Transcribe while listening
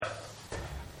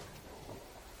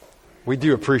We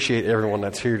do appreciate everyone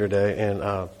that's here today,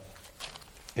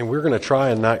 and we're going to try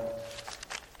and not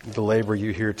belabor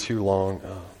you here too long.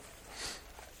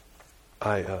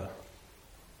 I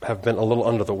have been a little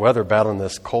under the weather battling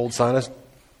this cold sinus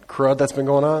crud that's been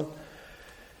going on.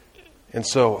 And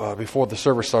so before the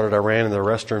service started, I ran in the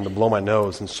restroom to blow my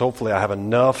nose, and so hopefully I have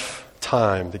enough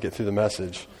time to get through the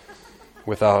message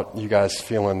without you guys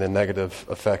feeling the negative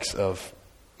effects of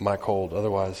my cold.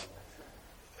 Otherwise,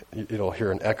 you'll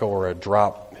hear an echo or a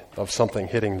drop of something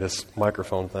hitting this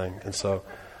microphone thing. And so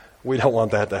we don't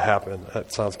want that to happen.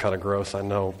 That sounds kind of gross, I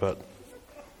know, but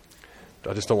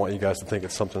I just don't want you guys to think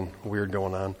it's something weird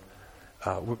going on.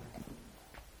 I'm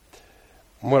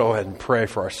going to go ahead and pray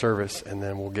for our service, and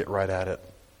then we'll get right at it.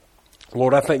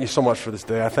 Lord, I thank you so much for this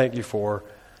day. I thank you for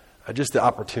just the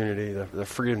opportunity, the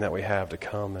freedom that we have to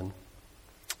come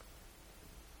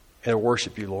and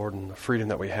worship you, Lord, and the freedom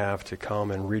that we have to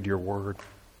come and read your word.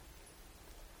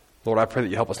 Lord, I pray that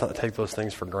you help us not to take those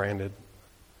things for granted.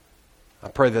 I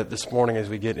pray that this morning as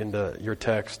we get into your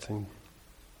text and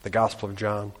the Gospel of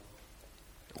John,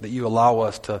 that you allow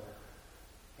us to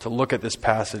look at this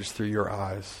passage through your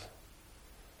eyes.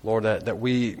 Lord, that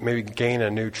we maybe gain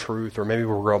a new truth, or maybe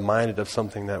we're reminded of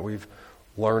something that we've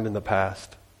learned in the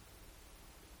past.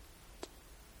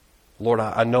 Lord,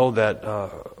 I know that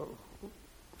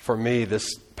for me,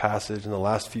 this passage and the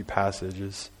last few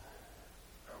passages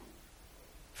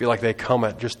feel like they come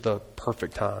at just the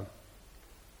perfect time.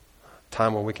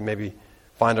 Time when we can maybe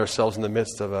find ourselves in the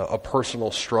midst of a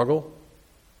personal struggle.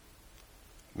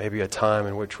 Maybe a time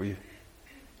in which we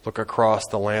look across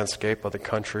the landscape of the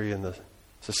country and the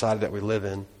society that we live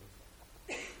in.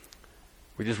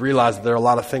 We just realize that there are a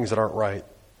lot of things that aren't right.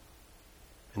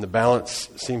 And the balance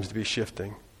seems to be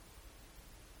shifting.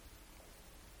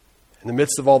 In the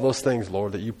midst of all those things,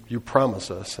 Lord, that you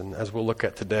promise us, and as we'll look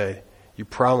at today, you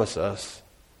promise us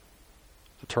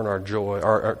to turn our joy,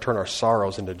 or turn our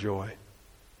sorrows into joy.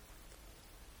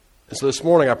 And so this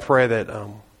morning I pray that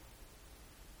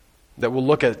we'll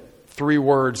look at three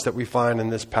words that we find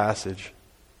in this passage.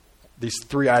 These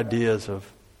three ideas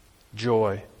of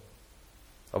joy,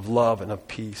 of love, and of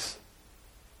peace.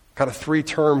 Kind of three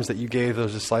terms that you gave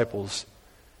those disciples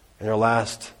in their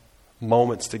last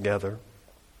moments together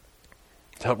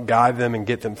to help guide them and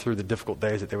get them through the difficult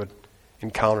days that they would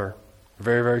encounter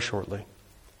very, very shortly.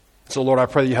 So, Lord, I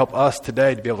pray that you help us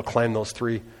today to be able to claim those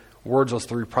three words, those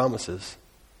three promises,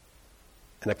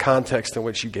 in the context in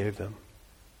which you gave them,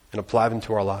 and apply them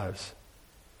to our lives.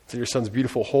 It's in your Son's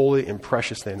beautiful, holy, and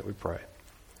precious name that we pray.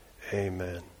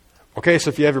 Amen. Okay, so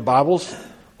if you have your Bibles,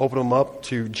 open them up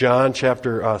to John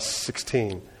chapter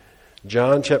 16.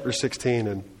 John chapter 16,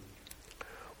 and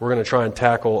we're going to try and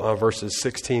tackle verses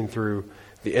 16 through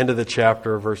the end of the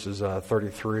chapter, verses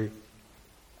 33.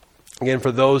 Again,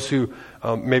 for those who,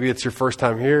 maybe it's your first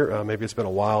time here, maybe it's been a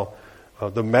while,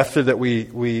 the method that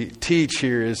we teach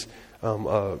here is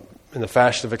in the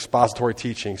fashion of expository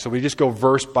teaching. So we just go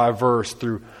verse by verse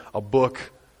through a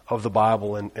book of the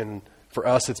Bible, and for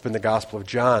us it's been the Gospel of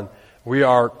John. We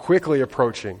are quickly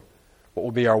approaching what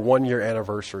will be our 1-year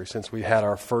anniversary since we had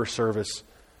our first service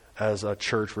as a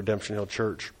church, Redemption Hill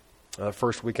Church.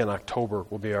 First week in October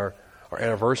will be our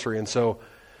anniversary. And so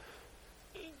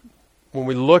when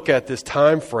we look at this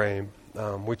time frame,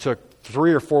 we took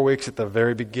 3 or 4 weeks at the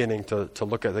very beginning to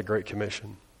look at the Great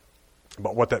Commission,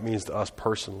 about what that means to us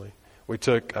personally. We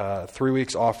took 3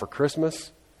 weeks off for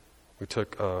Christmas.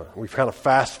 We've kind of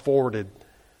fast forwarded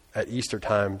at Easter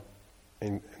time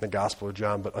in the Gospel of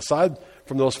John. But aside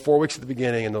from those 4 weeks at the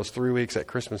beginning and those 3 weeks at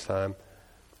Christmas time,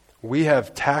 we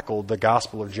have tackled the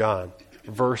Gospel of John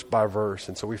verse by verse.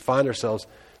 And so we find ourselves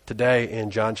today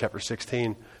in John chapter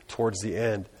 16 towards the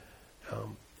end.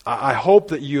 I hope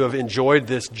that you have enjoyed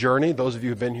this journey, those of you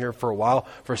who have been here for a while.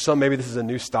 For some, maybe this is a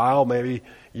new style. Maybe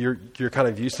you're kind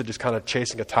of used to just kind of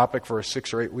chasing a topic for a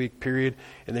 6 or 8 week period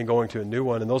and then going to a new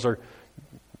one. And those are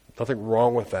nothing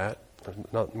wrong with that.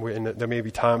 And there may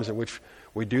be times in which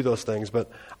we do those things.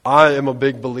 But I am a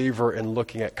big believer in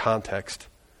looking at context,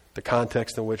 the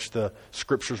context in which the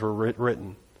Scriptures were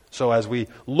written. So as we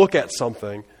look at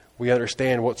something, we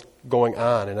understand what's going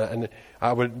on. And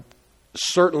I would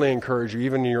certainly encourage you,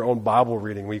 even in your own Bible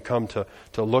reading, when you come to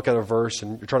look at a verse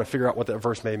and you're trying to figure out what that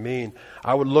verse may mean,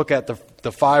 I would look at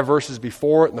the 5 verses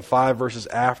before it and the 5 verses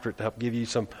after it to help give you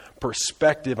some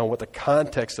perspective on what the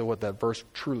context of what that verse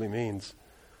truly means.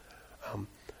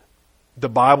 The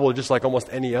Bible, just like almost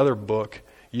any other book,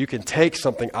 you can take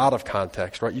something out of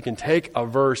context, right? You can take a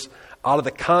verse out of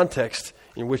the context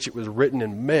in which it was written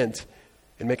and meant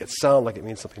and make it sound like it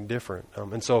means something different.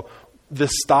 And so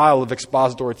this style of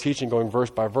expository teaching, going verse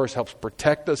by verse, helps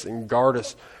protect us and guard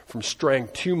us from straying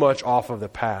too much off of the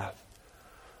path.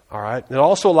 All right? And it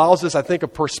also allows us, I think, a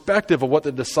perspective of what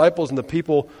the disciples and the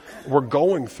people were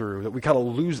going through that we kind of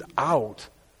lose out.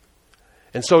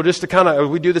 And so just to kind of,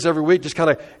 we do this every week, just kind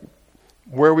of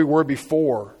where we were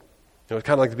before. You know,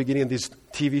 kind of like the beginning of these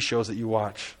TV shows that you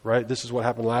watch, right? This is what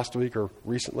happened last week or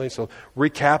recently. So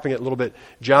recapping it a little bit.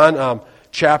 John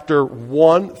chapter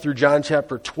 1 through John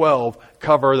chapter 12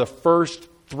 cover the first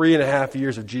 3.5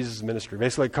 years of Jesus' ministry.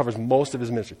 Basically, it covers most of his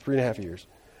ministry, 3.5 years.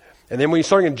 And then when you're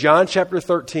starting in John chapter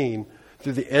 13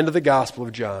 through the end of the Gospel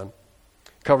of John,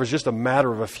 it covers just a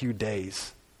matter of a few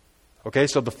days. Okay,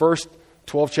 so the first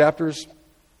 12 chapters,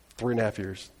 3.5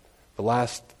 years. The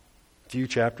last few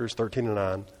chapters, 13 and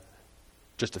on,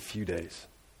 just a few days.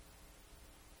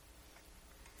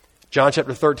 John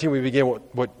chapter 13, we begin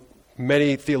what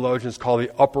many theologians call the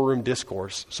upper room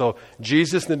discourse. So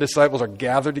Jesus and the disciples are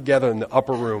gathered together in the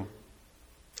upper room.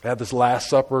 They have this Last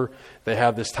Supper. They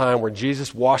have this time where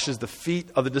Jesus washes the feet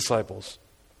of the disciples.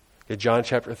 Okay, John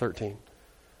chapter 13.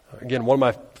 Again, one of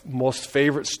my most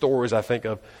favorite stories, I think,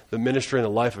 of the ministry and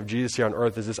the life of Jesus here on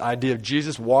earth is this idea of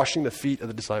Jesus washing the feet of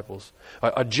the disciples.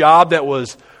 A job that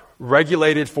was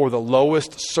regulated for the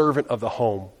lowest servant of the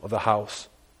home, of the house.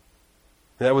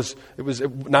 And it was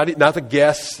not the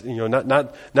guests,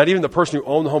 not even the person who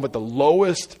owned the home, but the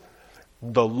lowest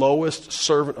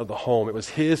servant of the home. It was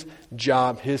his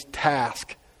job, his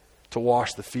task to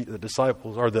wash the feet of the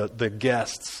disciples or the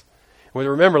guests. And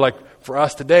remember, like for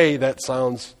us today, that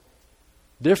sounds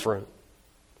different.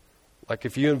 Like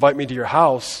if you invite me to your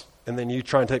house and then you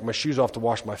try and take my shoes off to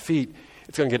wash my feet,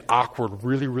 it's going to get awkward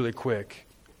really, really quick,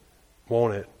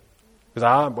 won't it? Because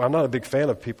I'm not a big fan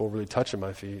of people really touching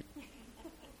my feet.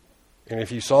 And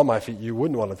if you saw my feet, you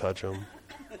wouldn't want to touch them.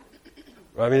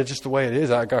 I mean, it's just the way it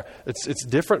is. It's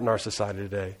different in our society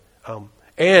today.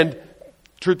 And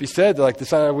truth be said, like the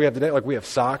society we have today, like we have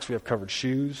socks, we have covered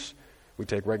shoes, we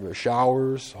take regular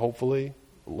showers, hopefully,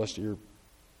 unless you're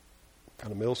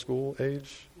kind of middle school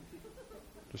age.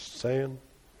 Just saying.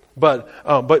 But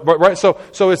right.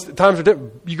 So it's times are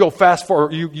different. You go fast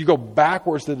forward. You go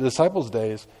backwards to the disciples'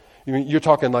 days. You're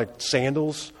talking like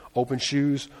sandals, open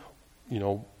shoes.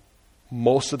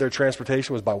 Most of their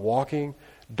transportation was by walking.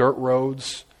 Dirt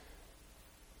roads,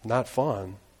 not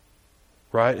fun,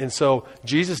 right? And so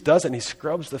Jesus does it, and he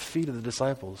scrubs the feet of the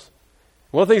disciples.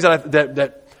 One of the things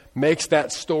that makes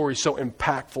that story so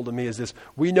impactful to me is this.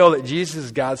 We know that Jesus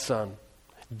is God's Son.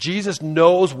 Jesus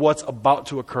knows what's about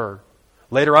to occur.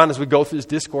 Later on, as we go through this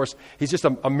discourse, he's just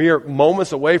a mere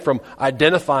moments away from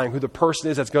identifying who the person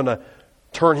is that's going to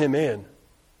turn him in.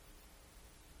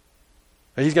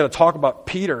 And he's going to talk about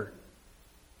Peter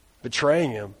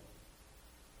betraying him.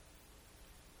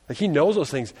 Like he knows those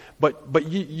things,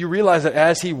 but you realize that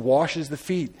as he washes the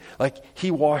feet, like he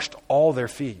washed all their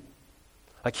feet.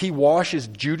 Like he washes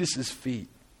Judas's feet,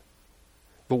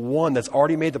 the one that's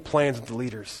already made the plans with the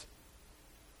leaders.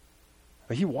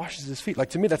 Like he washes his feet.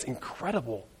 Like to me, that's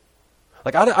incredible.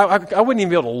 Like I wouldn't even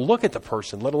be able to look at the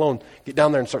person, let alone get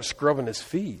down there and start scrubbing his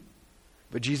feet.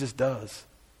 But Jesus does.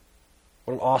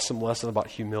 What an awesome lesson about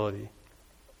humility,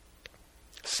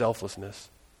 selflessness.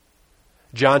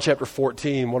 John chapter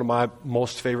 14, one of my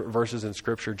most favorite verses in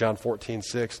Scripture, John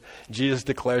 14:6. Jesus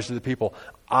declares to the people,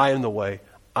 I am the way,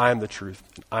 I am the truth,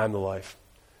 I am the life.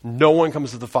 No one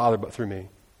comes to the Father but through me.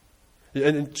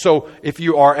 And so if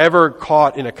you are ever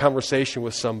caught in a conversation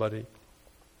with somebody,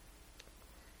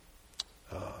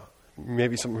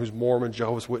 maybe someone who's Mormon,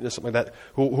 Jehovah's Witness, something like that,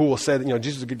 who will say that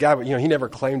Jesus is a good guy, but he never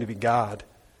claimed to be God.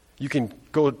 You can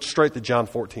go straight to John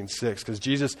 14:6 because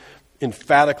Jesus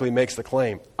emphatically makes the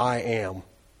claim, I am.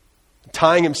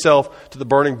 Tying himself to the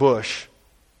burning bush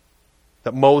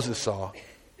that Moses saw.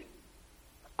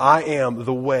 I am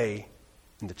the way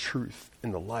and the truth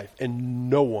and the life.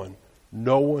 And no one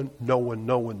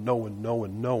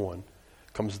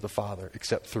comes to the Father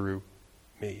except through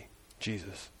me,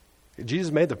 Jesus.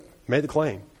 Jesus made the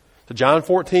claim. So John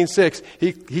 14:6,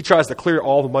 he tries to clear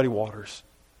all the muddy waters.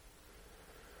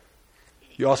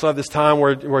 You also have this time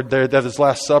where they have this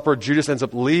Last Supper. Judas ends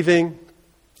up leaving,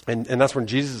 and that's when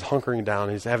Jesus is hunkering down.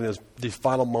 He's having these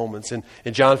final moments. And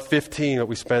in John 15, that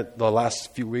we spent the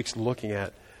last few weeks looking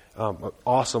at, an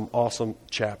awesome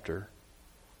chapter.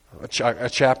 A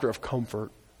chapter of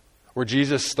comfort, where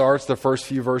Jesus starts the first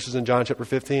few verses in John chapter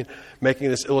 15, making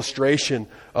this illustration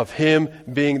of him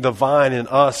being the vine and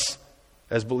us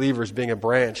as believers being a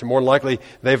branch. And more than likely,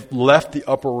 they've left the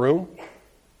upper room.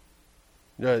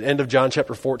 End of John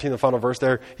chapter 14, the final verse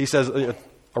there, he says,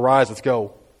 arise, let's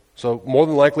go. So more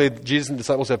than likely, Jesus and the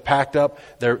disciples have packed up.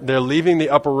 They're leaving the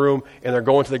upper room, and they're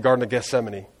going to the Garden of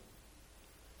Gethsemane.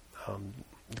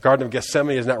 The Garden of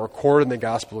Gethsemane is not recorded in the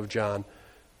Gospel of John.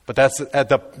 But that's at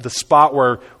the spot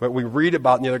where we read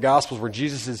about in the other Gospels where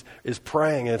Jesus is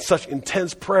praying, and it's such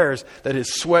intense prayers that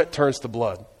his sweat turns to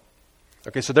blood.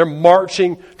 Okay, so they're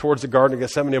marching towards the Garden of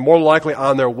Gethsemane, and more likely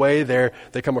on their way there,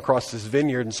 they come across this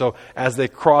vineyard. And so as they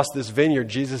cross this vineyard,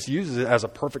 Jesus uses it as a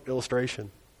perfect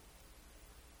illustration.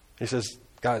 He says,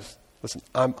 guys, listen,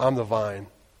 I'm the vine.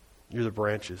 You're the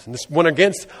branches. And this went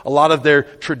against a lot of their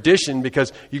tradition,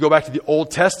 because you go back to the Old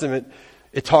Testament,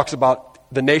 it talks about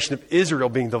the nation of Israel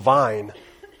being the vine.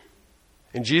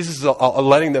 And Jesus is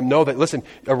letting them know that, listen,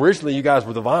 originally you guys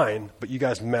were the vine, but you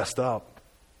guys messed up.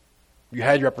 You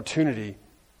had your opportunity,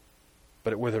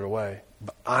 but it withered away.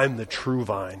 But I'm the true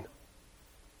vine,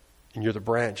 and you're the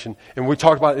branch. And we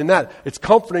talked about it in that. It's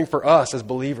comforting for us as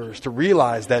believers to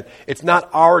realize that it's not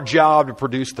our job to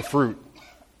produce the fruit.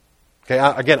 Okay,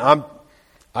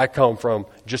 I come from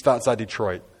just outside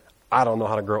Detroit. I don't know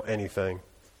how to grow anything.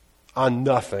 On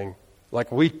nothing.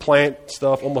 Like, we plant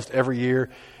stuff almost every year,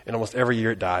 and almost every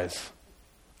year it dies.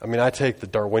 I mean, I take the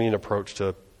Darwinian approach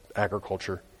to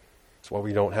agriculture. That's why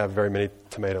we don't have very many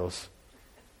tomatoes.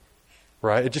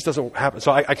 Right? It just doesn't happen.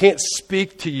 So I can't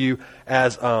speak to you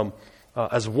as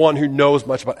one who knows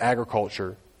much about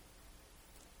agriculture.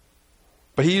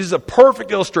 But he uses a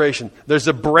perfect illustration. There's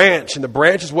a branch, and the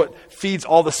branch is what feeds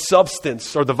all the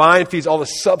substance, or the vine feeds all the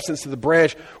substance to the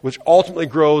branch, which ultimately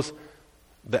grows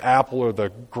the apple or the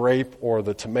grape or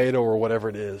the tomato or whatever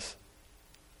it is.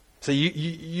 So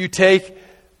you take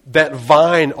that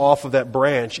vine off of that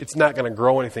branch, it's not going to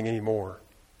grow anything anymore.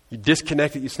 You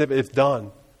disconnect it, you snip it, it's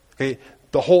done. Okay?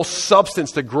 The whole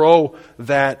substance to grow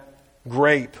that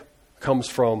grape comes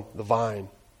from the vine.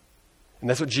 And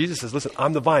that's what Jesus says. Listen,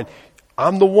 I'm the vine.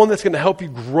 I'm the one that's going to help you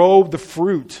grow the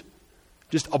fruit.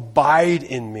 Just abide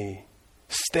in me.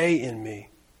 Stay in me.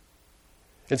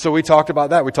 And so we talked about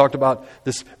that. We talked about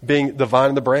this being the vine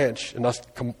and the branch, and us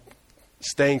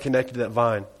staying connected to that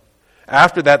vine.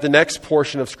 After that, the next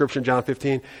portion of Scripture in John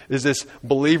 15 is this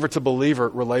believer-to-believer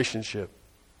relationship,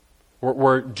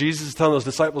 where Jesus is telling those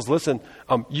disciples, listen,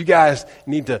 you guys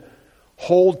need to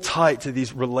hold tight to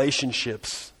these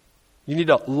relationships. You need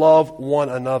to love one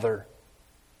another.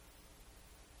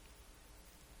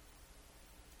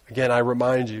 Again, I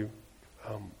remind you,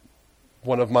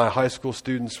 one of my high school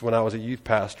students when I was a youth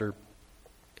pastor,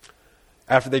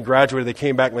 after they graduated, they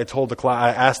came back and they told the class, I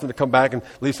asked them to come back and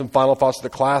leave some final thoughts to the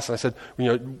class. And I said,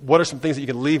 what are some things that you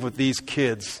can leave with these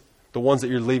kids, the ones that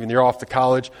you're leaving? You're off to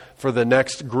college for the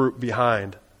next group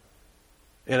behind.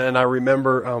 And I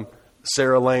remember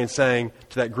Sarah Lane saying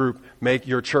to that group, make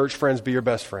your church friends be your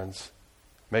best friends.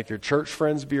 Make your church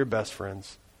friends be your best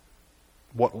friends.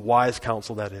 What wise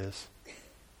counsel that is.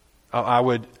 I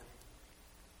would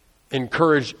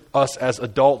encourage us as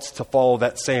adults to follow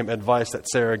that same advice that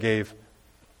Sarah gave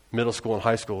middle school and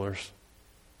high schoolers.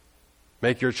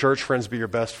 Make your church friends be your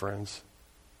best friends.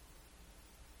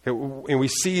 And we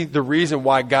see the reason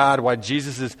why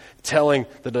Jesus is telling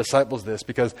the disciples this,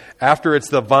 because after it's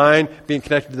the vine being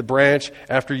connected to the branch,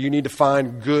 after you need to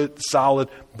find good, solid,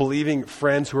 believing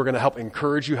friends who are going to help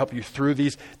encourage you, help you through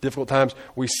these difficult times,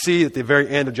 we see at the very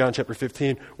end of John chapter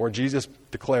 15 where Jesus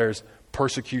declares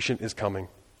persecution is coming.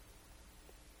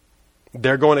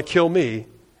 They're going to kill me.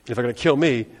 And if they're going to kill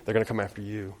me, they're going to come after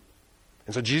you.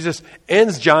 And so Jesus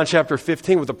ends John chapter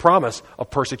 15 with a promise of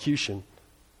persecution.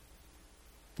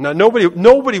 Now,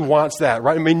 nobody wants that,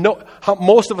 right? I mean,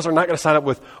 most of us are not going to sign up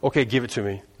with, okay, give it to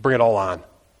me. Bring it all on.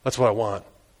 That's what I want.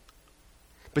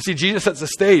 But see, Jesus sets the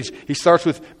stage. He starts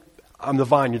with, I'm the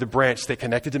vine, you're the branch, stay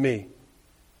connected to me.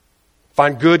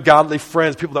 Find good, godly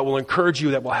friends, people that will encourage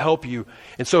you, that will help you.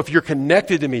 And so if you're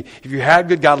connected to me, if you have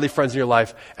good, godly friends in your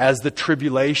life, as the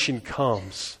tribulation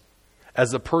comes, as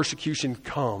the persecution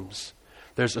comes,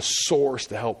 there's a source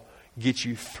to help get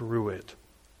you through it.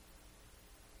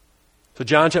 So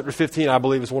John chapter 15, I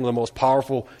believe, is one of the most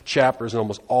powerful chapters in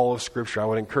almost all of Scripture. I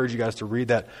would encourage you guys to read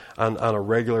that on a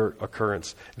regular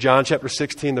occurrence. John chapter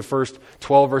 16, the first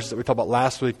 12 verses that we talked about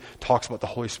last week, talks about the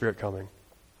Holy Spirit coming.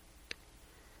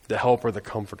 The helper, the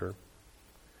comforter.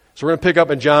 So we're going to pick up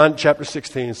in John chapter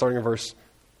 16, starting in verse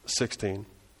 16.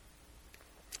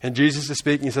 And Jesus is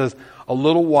speaking. He says, a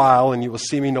little while and you will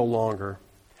see me no longer.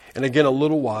 And again, a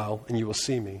little while and you will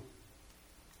see me.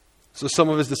 So some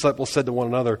of his disciples said to one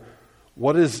another,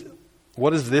 What is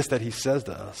this that he says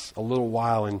to us? A little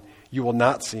while and you will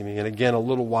not see me. And again, a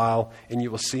little while and you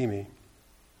will see me.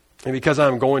 And because I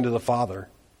am going to the Father.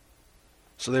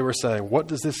 So they were saying, what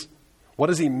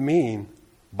does he mean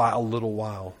by a little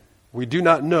while? We do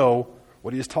not know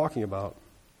what he is talking about.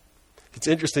 It's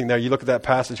interesting there. You look at that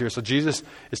passage here. So Jesus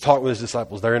is talking with his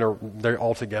disciples. They're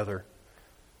all together.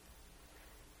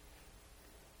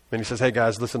 And he says, hey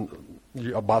guys, listen,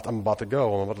 I'm about to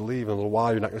go. I'm about to leave. In a little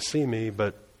while, you're not going to see me,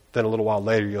 but then a little while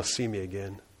later, you'll see me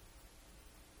again.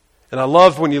 And I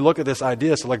love when you look at this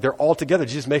idea. So like they're all together.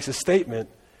 Jesus makes a statement,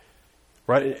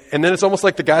 right? And then it's almost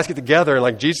like the guys get together and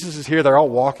like Jesus is here. They're all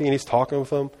walking and he's talking with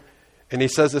them. And he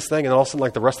says this thing and all of a sudden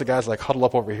like the rest of the guys like huddle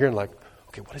up over here and like,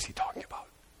 okay, what is he talking about?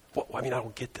 I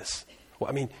don't get this.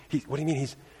 What do you mean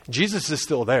Jesus is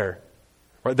still there,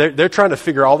 right? They're trying to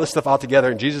figure all this stuff out together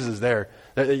and Jesus is there.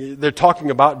 They're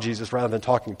talking about Jesus rather than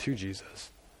talking to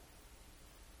Jesus.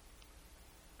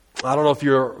 I don't know if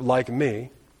you're like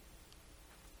me,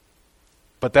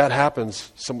 but that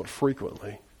happens somewhat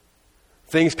frequently.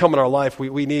 Things come in our life.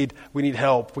 We need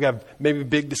help. We have maybe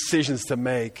big decisions to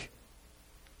make.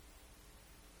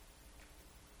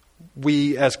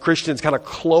 We, as Christians, kind of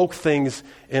cloak things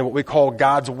in what we call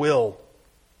God's will.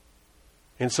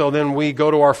 And so then we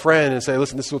go to our friend and say,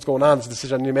 listen, this is what's going on. This is a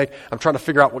decision I need to make. I'm trying to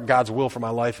figure out what God's will for my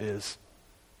life is.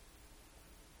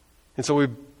 And so we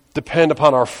depend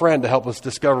upon our friend to help us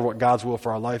discover what God's will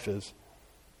for our life is.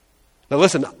 Now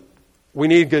listen, we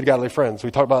need good godly friends.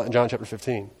 We talked about it in John chapter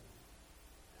 15.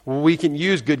 We can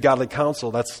use good godly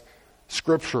counsel. That's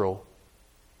scriptural.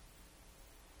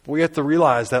 We have to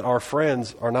realize that our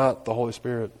friends are not the Holy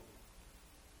Spirit.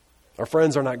 Our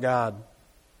friends are not God,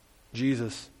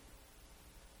 Jesus.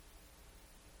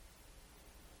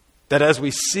 That as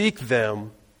we seek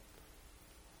them,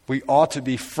 we ought to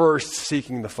be first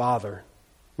seeking the Father.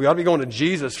 We ought to be going to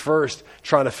Jesus first,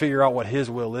 trying to figure out what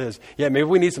his will is. Yeah, maybe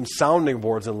we need some sounding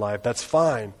boards in life. That's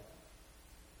fine.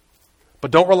 But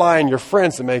don't rely on your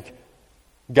friends to make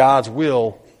God's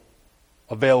will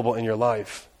available in your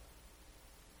life.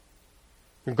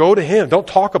 Go to him. Don't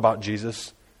talk about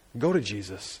Jesus. Go to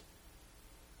Jesus.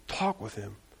 Talk with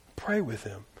him. Pray with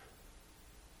him.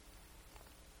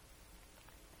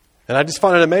 And I just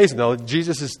find it amazing, though.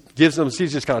 Jesus gives them,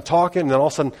 he's just kind of talking, and then all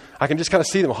of a sudden, I can just kind of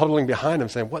see them huddling behind him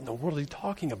saying, what in the world are you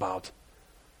talking about?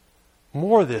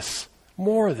 More of this.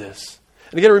 More of this.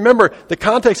 And again, remember, the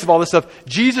context of all this stuff,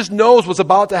 Jesus knows what's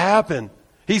about to happen.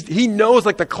 He knows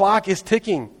like the clock is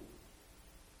ticking.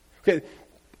 Okay,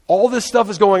 all this stuff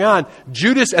is going on.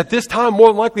 Judas, at this time, more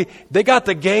than likely, they got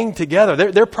the gang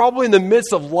together. They're probably in the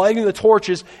midst of lighting the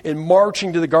torches and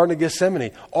marching to the Garden of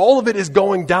Gethsemane. All of it is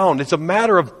going down. It's a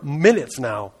matter of minutes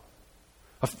now.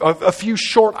 A few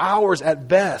short hours at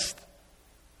best.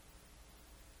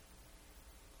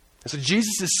 And so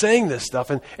Jesus is saying this stuff,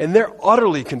 and they're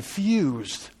utterly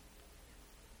confused.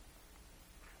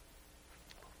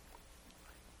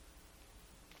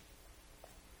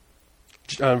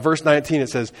 In verse 19 it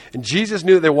says, and Jesus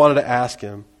knew that they wanted to ask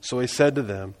him, so he said to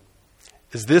them,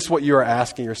 is this what you are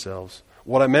asking yourselves?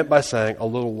 What I meant by saying, a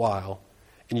little while,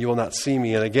 and you will not see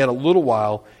me, and again, a little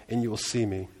while, and you will see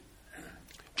me.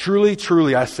 Truly,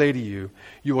 truly, I say to you,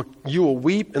 you will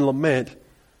weep and lament,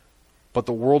 but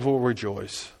the world will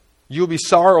rejoice. You will be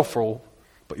sorrowful,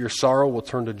 but your sorrow will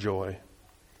turn to joy.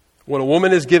 When a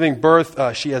woman is giving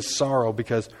birth, she has sorrow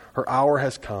because her hour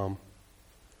has come.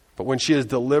 But when she has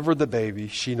delivered the baby,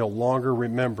 she no longer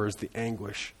remembers the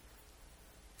anguish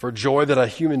for joy that a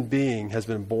human being has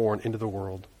been born into the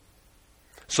world.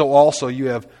 So also you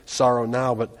have sorrow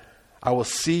now, but I will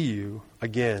see you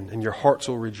again, and your hearts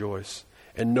will rejoice,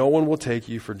 and no one will take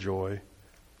you for joy.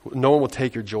 No one will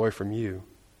take your joy from you.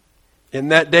 In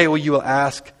that day you will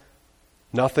ask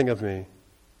nothing of me.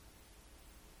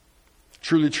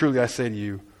 Truly, truly, I say to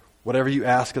you, whatever you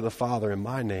ask of the Father in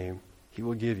my name, he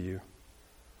will give you.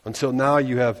 Until now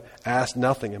you have asked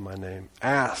nothing in my name.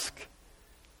 Ask,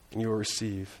 and you will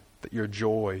receive, that your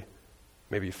joy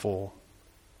may be full.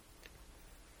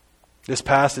 This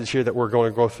passage here that we're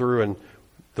going to go through and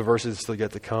the verses still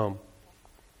yet to come,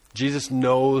 Jesus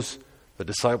knows the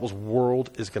disciples'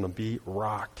 world is going to be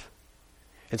rocked.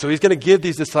 And so he's going to give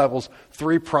these disciples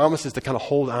 3 promises to kind of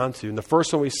hold on to. And the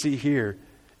first one we see here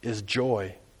is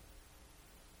joy.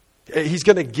 He's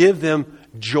going to give them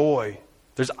joy.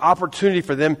 There's opportunity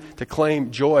for them to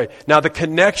claim joy. Now, the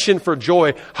connection for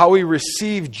joy, how we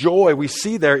receive joy, we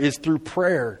see there is through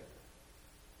prayer.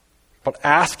 But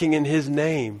asking in his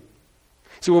name.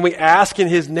 See, when we ask in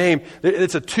his name,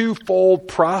 it's a twofold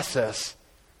process.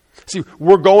 See,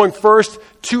 we're going first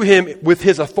to him with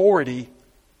his authority.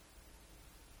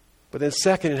 But then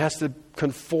second, it has to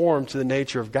conform to the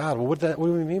nature of God. Well, what do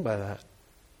we mean by that?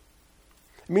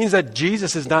 It means that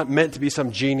Jesus is not meant to be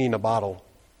some genie in a bottle.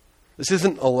 This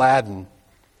isn't Aladdin,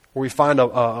 where we find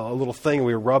a little thing and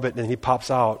we rub it and he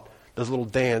pops out, does a little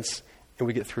dance, and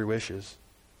we get 3 wishes.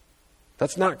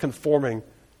 That's not conforming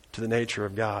to the nature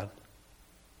of God.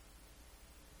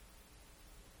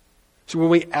 So when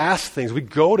we ask things, we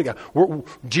go to God.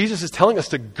 Jesus is telling us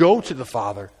to go to the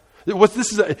Father. We have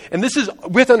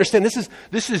to understand,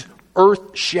 this is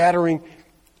earth-shattering,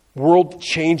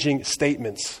 world-changing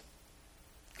statements.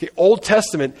 Okay, Old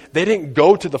Testament, they didn't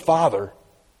go to the Father.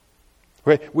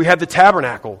 Right? We had the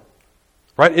tabernacle.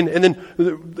 Right? And then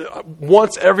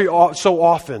once every so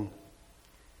often,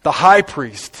 the high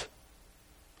priest,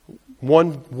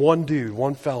 one dude,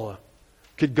 one fella,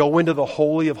 could go into the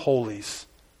Holy of Holies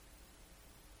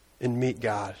and meet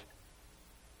God.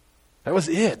 That was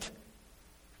it.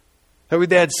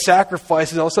 They had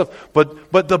sacrifices and all that stuff.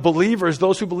 But the believers,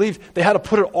 those who believed, they had to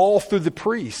put it all through the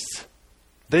priests.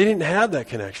 They didn't have that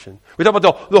connection. We talk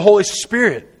about the Holy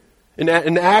Spirit. In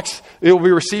Acts, it will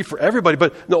be received for everybody.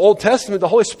 But in the Old Testament, the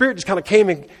Holy Spirit just kind of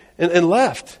came and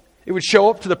left. It would show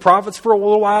up to the prophets for a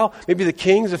little while, maybe the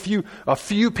kings, a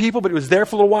few people, but it was there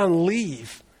for a little while and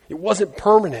leave. It wasn't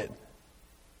permanent.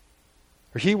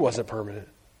 Or he wasn't permanent.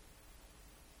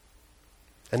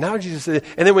 And now Jesus said,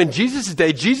 and then when Jesus'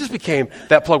 day, Jesus became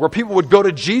that plug where people would go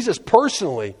to Jesus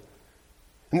personally.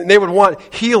 And they would want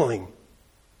healing.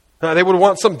 They would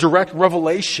want some direct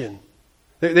revelation.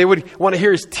 They would want to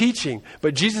hear his teaching.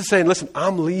 But Jesus is saying, listen,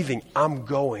 I'm leaving. I'm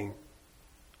going.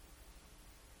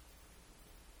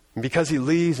 And because he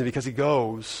leaves and because he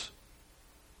goes,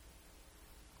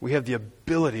 we have the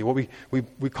ability, what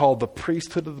we call the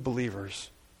priesthood of the believers.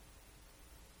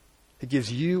 It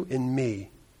gives you and me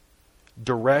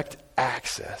direct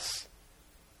access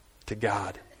to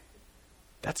God.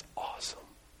 That's awesome.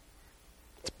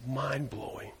 It's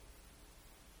mind-blowing.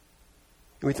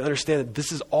 We have to understand that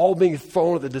this is all being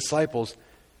thrown at the disciples,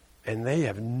 and they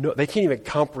can't even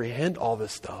comprehend all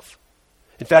this stuff.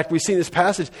 In fact, we see in this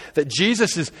passage that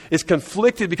Jesus is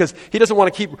conflicted because he doesn't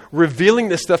want to keep revealing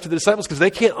this stuff to the disciples because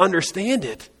they can't understand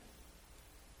it.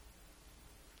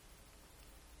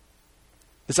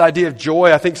 This idea of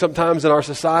joy, I think sometimes in our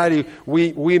society,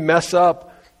 we mess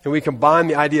up and we combine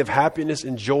the idea of happiness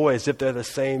and joy as if they're the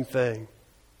same thing.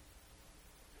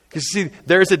 Because see,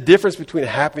 there's a difference between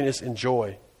happiness and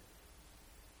joy.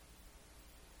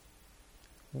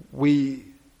 We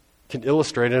can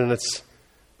illustrate it, and it's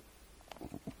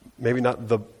maybe not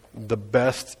the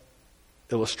best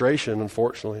illustration,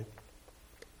 unfortunately.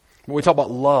 When we talk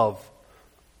about love,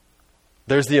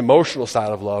 there's the emotional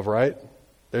side of love, right?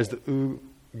 There's the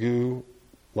goo,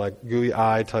 like gooey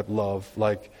eye type love,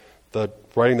 like the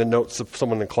writing the notes of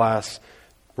someone in class,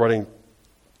 writing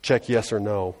check yes or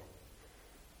no.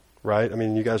 Right? I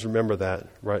mean, you guys remember that,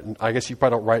 right? And I guess you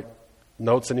probably don't write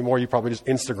notes anymore. You probably just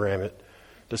Instagram it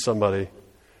to somebody,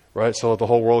 right? So that the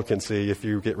whole world can see if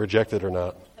you get rejected or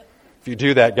not. If you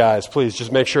do that, guys, please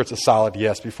just make sure it's a solid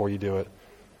yes before you do it.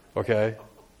 Okay?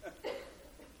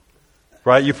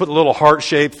 Right? You put little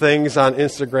heart-shaped things on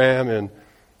Instagram and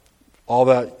all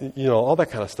that, all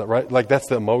that kind of stuff, right? Like that's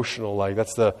the emotional, like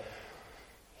that's the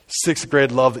sixth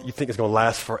grade love that you think is going to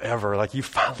last forever. Like you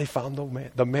finally found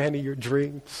the man of your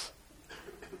dreams.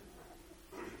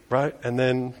 Right? And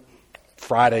then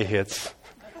Friday hits.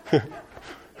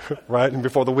 Right? And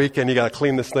before the weekend, you got to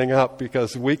clean this thing up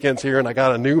because the weekend's here and I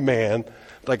got a new man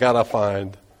that I got to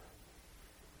find.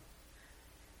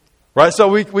 Right? So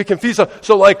we confuse.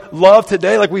 So like love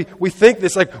today, like we think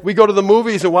this, like we go to the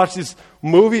movies and watch these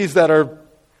movies that our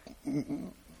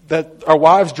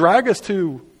wives drag us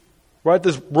to. Right?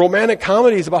 There's romantic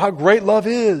comedies about how great love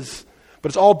is. But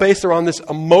it's all based around this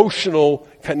emotional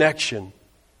connection.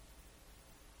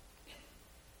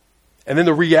 And then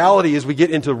the reality is we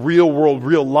get into real world,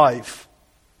 real life.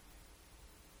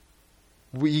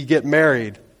 We get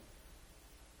married.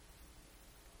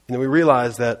 And then we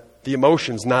realize that the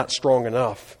emotion's not strong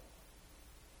enough.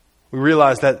 We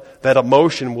realize that that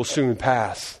emotion will soon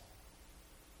pass.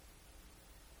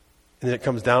 And then it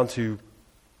comes down to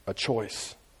a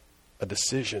choice. A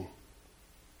decision.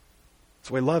 That's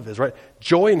the way love is, right?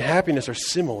 Joy and happiness are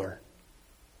similar,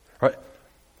 right?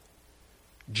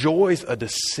 Joy's a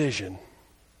decision.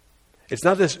 It's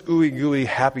not this ooey gooey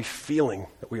happy feeling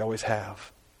that we always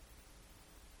have.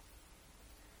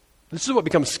 This is what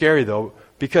becomes scary, though,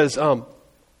 because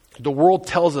the world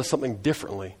tells us something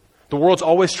differently. The world's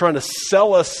always trying to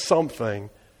sell us something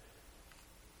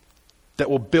that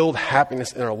will build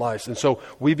happiness in our lives. And so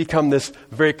we become this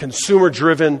very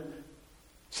consumer-driven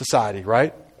society,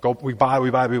 right? We buy,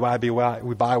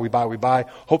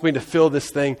 hoping to fill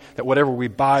this thing that whatever we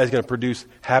buy is going to produce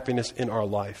happiness in our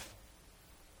life.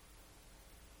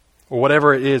 Or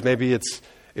whatever it is, maybe it's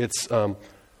if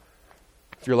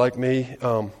you're like me,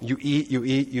 you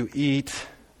eat,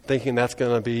 thinking that's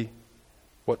going to be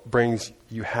what brings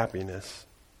you happiness.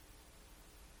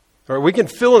 Or we can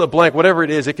fill in the blank, whatever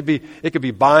it is. It could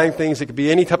be buying things. It could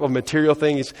be any type of material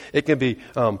things. It can be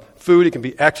food. It can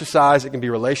be exercise. It can be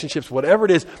relationships, whatever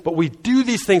it is. But we do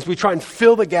these things. We try and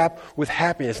fill the gap with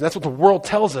happiness. And that's what the world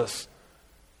tells us.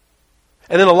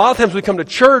 And then a lot of times we come to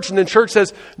church and then church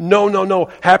says, no,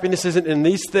 happiness isn't in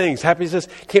these things. Happiness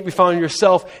can't be found in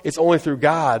yourself. It's only through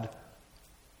God.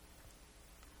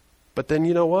 But then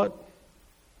you know what?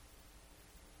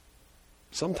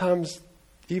 Sometimes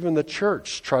even the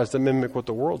church tries to mimic what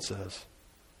the world says.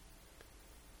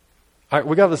 All right,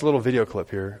 we got this little video clip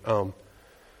here.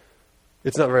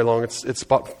 It's not very long. It's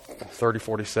about 30,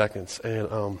 40 seconds. And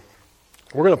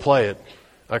we're going to play it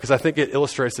because I think it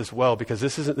illustrates this well, because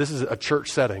this is a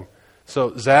church setting.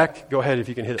 So, Zach, go ahead if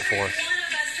you can hit it for us.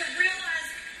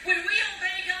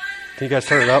 Can you guys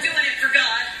turn it up? We're doing it for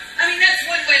God. I mean, that's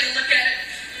one way to look at it.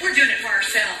 We're doing it for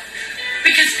ourselves.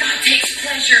 Because God takes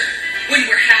pleasure when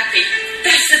we're happy.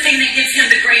 That's the thing that gives him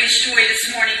the greatest joy this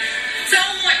morning. So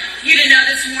I want you to know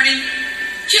this morning,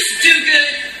 just do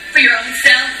good for your own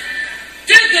self.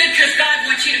 Do good because God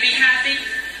wants you to be happy.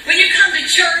 When you come to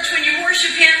church, when you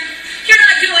worship him, you're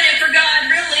not doing it for God,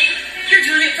 really. You're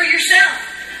doing it for yourself.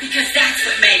 Because that's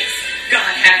what makes God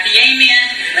happy. Amen.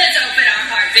 Let's open our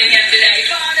heart to him today.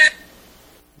 Father.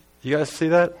 You guys see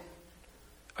that?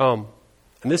 And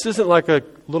this isn't like a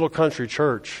little country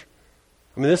church.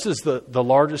 I mean, this is the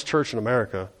largest church in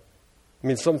America. I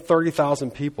mean, some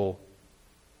 30,000 people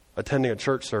attending a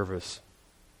church service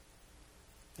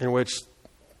in which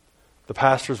the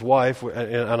pastor's wife,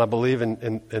 and I believe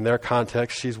in their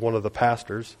context, she's one of the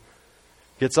pastors,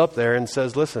 gets up there and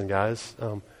says, listen, guys,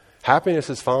 happiness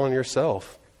is found in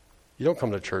yourself. You don't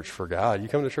come to church for God. You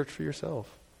come to church for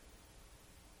yourself.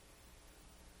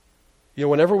 You know,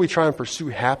 whenever we try and pursue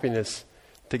happiness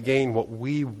to gain what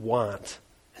we want,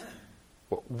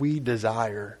 what we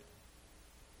desire,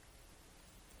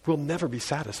 we'll never be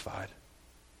satisfied.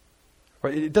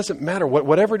 Right? It doesn't matter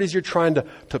whatever it is you're trying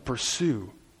to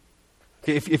pursue.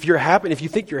 Okay, if you're happy, if you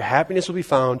think your happiness will be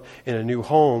found in a new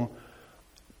home,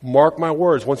 mark my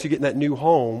words, once you get in that new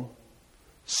home,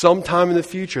 sometime in the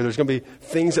future there's going to be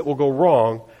things that will go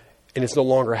wrong and it's no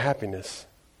longer happiness.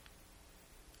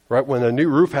 Right? When a new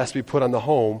roof has to be put on the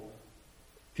home,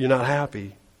 you're not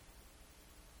happy.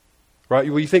 Right?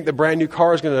 Well, you think the brand new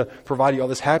car is going to provide you all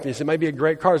this happiness. It might be a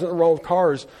great car. There's nothing wrong with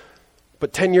cars.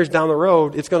 But 10 years down the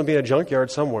road, it's going to be in a junkyard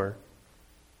somewhere.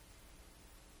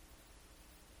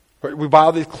 Right? We buy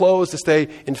all these clothes to stay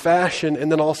in fashion,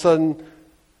 and then all of a sudden,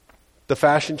 the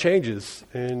fashion changes,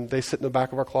 and they sit in the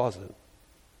back of our closet.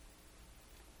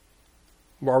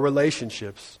 Our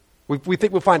relationships. We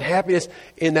think we'll find happiness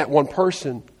in that one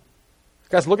person.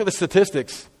 Guys, look at the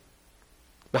statistics.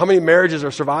 How many marriages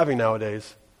are surviving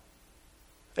nowadays?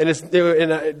 And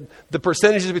the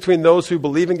percentages between those who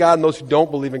believe in God and those who don't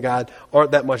believe in God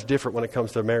aren't that much different when it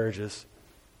comes to marriages.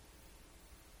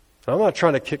 And I'm not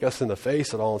trying to kick us in the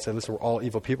face at all and say, listen, we're all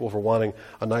evil people for wanting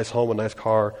a nice home, a nice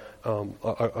car,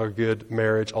 a good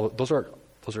marriage. Those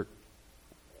are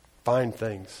fine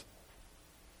things.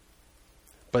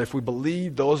 But if we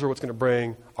believe those are what's going to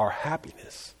bring our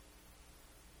happiness,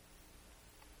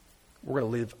 we're going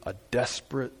to live a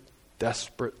desperate,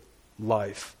 desperate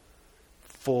life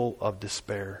full of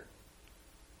despair.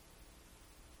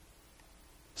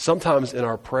 Sometimes in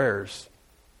our prayers,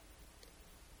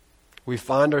 we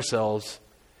find ourselves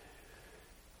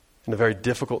in a very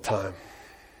difficult time,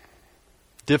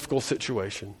 difficult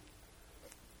situation,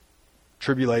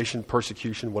 tribulation,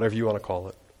 persecution, whatever you want to call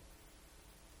it.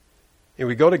 And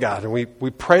we go to God and we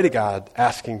pray to God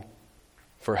asking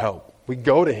for help. We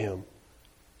go to him.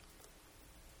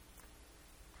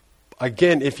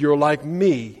 Again, if you're like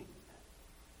me,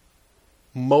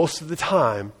 most of the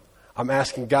time, I'm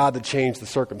asking God to change the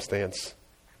circumstance.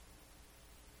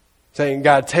 Saying,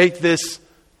 God, take this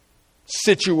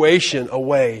situation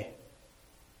away.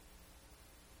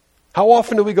 How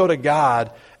often do we go to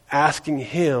God asking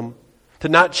him to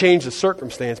not change the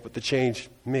circumstance, but to change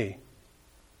me?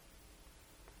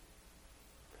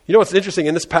 You know what's interesting?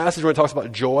 In this passage, when it talks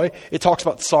about joy, it talks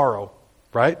about sorrow,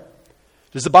 right?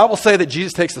 Does the Bible say that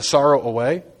Jesus takes the sorrow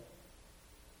away?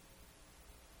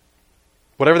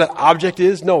 Whatever that object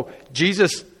is? No,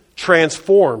 Jesus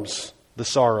transforms the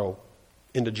sorrow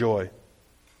into joy.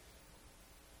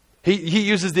 He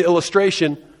uses the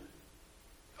illustration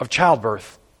of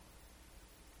childbirth.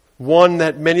 One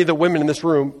that many of the women in this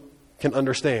room can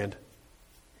understand.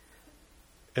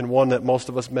 And one that most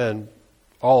of us men,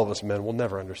 all of us men, will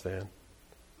never understand.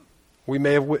 We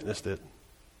may have witnessed it.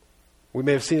 We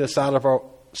may have seen a side of our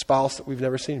spouse that we've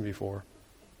never seen before.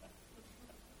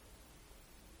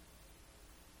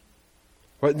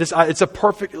 Right? It's a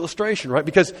perfect illustration, right?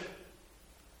 Because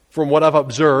from what I've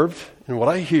observed and what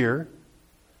I hear,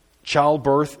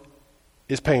 childbirth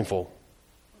is painful.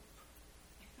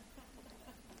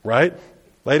 Right?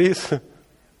 Ladies?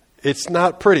 It's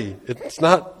not pretty. It's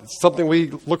not something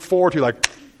we look forward to like,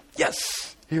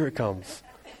 yes, here it comes.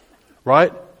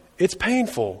 Right? It's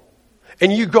painful.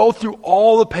 And you go through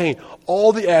all the pain,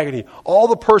 all the agony, all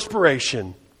the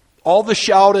perspiration, all the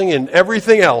shouting and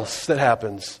everything else that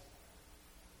happens.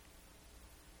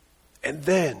 And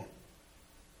then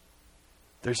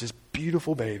there's this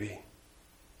beautiful baby.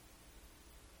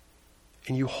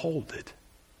 And you hold it.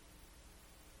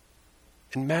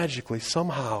 And magically,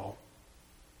 somehow,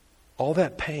 all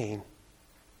that pain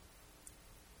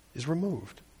is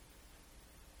removed.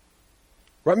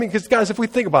 Right? I mean, because guys, if we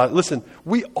think about it, listen,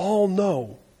 we all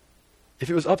know if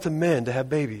it was up to men to have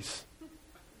babies,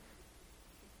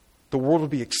 the world would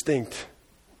be extinct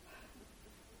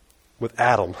with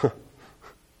Adam.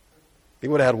 He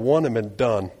would have had one and been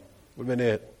done. Would have been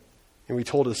it. And we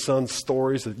told his son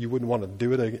stories that you wouldn't want to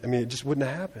do it. I mean, it just wouldn't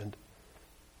have happened.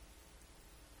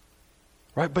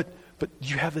 Right? But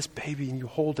you have this baby and you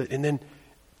hold it, and then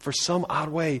for some odd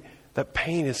way, that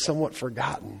pain is somewhat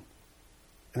forgotten.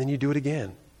 And then you do it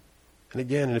again and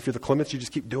again. And if you're the Clements, you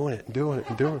just keep doing it and doing it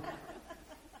and doing it.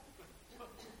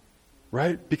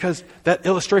 Right? Because that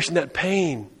illustration, that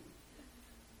pain,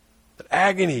 that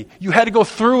agony, you had to go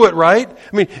through it, right?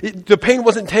 I mean, the pain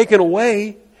wasn't taken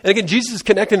away. And again, Jesus is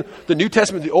connecting the New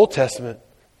Testament to the Old Testament.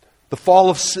 The fall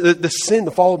of the sin,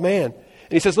 the fall of man.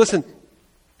 And he says, listen,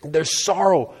 there's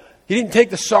sorrow. He didn't take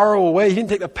the sorrow away. He didn't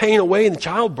take the pain away in the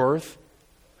childbirth.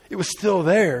 It was still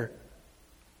there.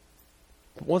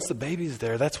 But once the baby's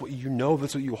there, that's what you know,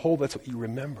 that's what you hold, that's what you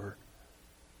remember.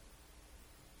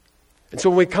 And so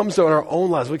when it comes to our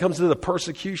own lives, when it comes to the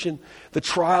persecution, the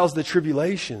trials, the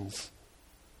tribulations,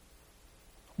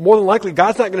 more than likely,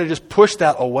 God's not going to just push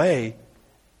that away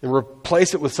and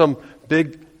replace it with some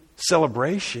big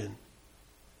celebration.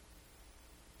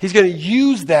 He's going to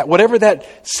use that, whatever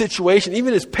that situation,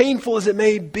 even as painful as it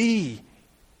may be,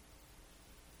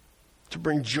 to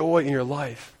bring joy in your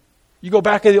life. You go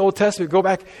back in the Old Testament, go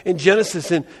back in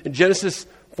Genesis, in Genesis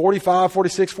 45,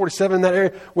 46, 47, in that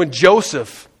area, when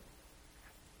Joseph,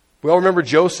 we all remember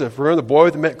Joseph, remember the boy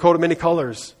with the coat of many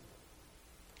colors,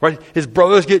 right? His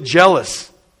brothers get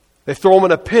jealous. They throw him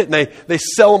in a pit and they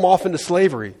sell him off into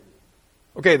slavery.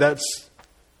 Okay, that's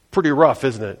pretty rough,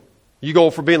 isn't it? You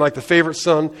go from being like the favorite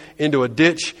son into a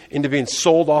ditch, into being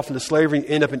sold off into slavery, and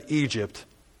end up in Egypt.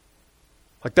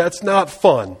 Like, that's not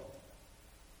fun.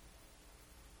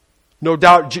 No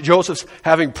doubt Joseph's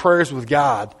having prayers with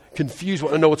God, confused,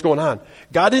 wanting to know what's going on.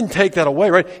 God didn't take that away,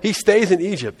 right? He stays in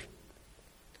Egypt.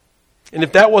 And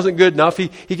if that wasn't good enough, he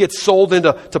gets sold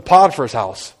into Potiphar's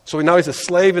house. So now he's a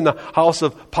slave in the house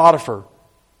of Potiphar.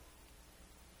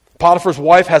 Potiphar's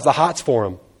wife has the hots for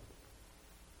him.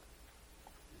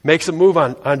 Makes a move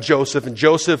on Joseph, and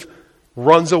Joseph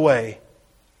runs away.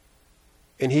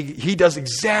 And he does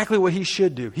exactly what he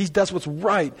should do. He does what's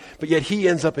right, but yet he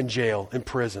ends up in jail, in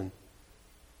prison,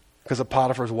 because of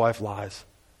Potiphar's wife lies.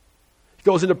 He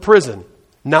goes into prison.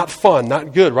 Not fun,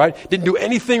 not good, right? Didn't do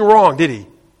anything wrong, did he?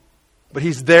 But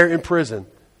he's there in prison.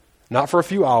 Not for a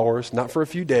few hours, not for a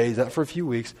few days, not for a few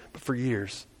weeks, but for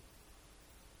years.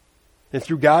 And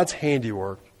through God's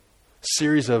handiwork, a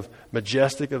series of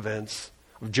majestic events,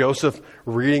 of Joseph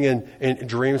reading in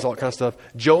dreams, all that kind of stuff,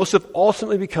 Joseph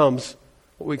ultimately becomes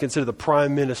what we consider the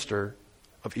prime minister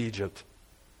of Egypt.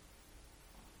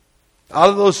 Out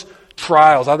of those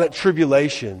trials, out of that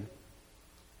tribulation,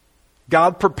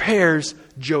 God prepares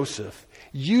Joseph,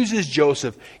 uses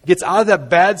Joseph, gets out of that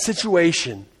bad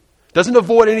situation, doesn't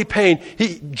avoid any pain.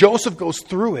 Joseph goes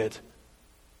through it.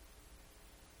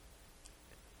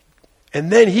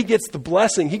 And then he gets the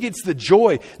blessing, he gets the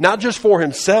joy, not just for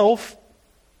himself,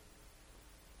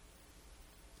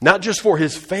 not just for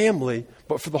his family,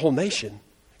 but for the whole nation.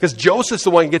 Because Joseph's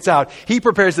the one who gets out. He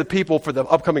prepares the people for the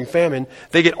upcoming famine.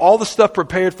 They get all the stuff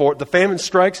prepared for it. The famine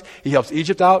strikes. He helps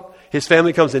Egypt out. His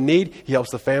family comes in need. He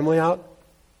helps the family out.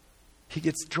 He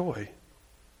gets joy.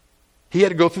 He had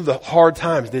to go through the hard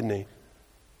times, didn't he?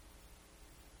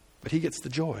 But he gets the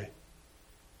joy.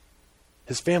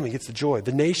 His family gets the joy.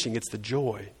 The nation gets the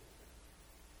joy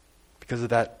because of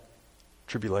that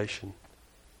tribulation.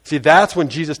 See, that's when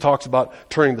Jesus talks about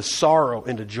turning the sorrow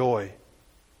into joy.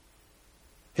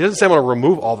 He doesn't say I'm going to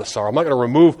remove all the sorrow. I'm not going to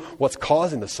remove what's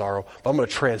causing the sorrow, but I'm going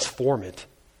to transform it.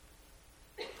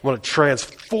 I'm going to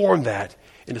transform that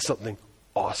into something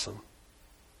awesome,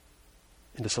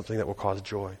 into something that will cause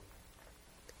joy.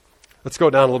 Let's go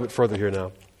down a little bit further here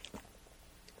now.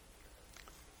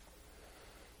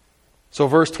 So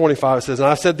verse 25 says, and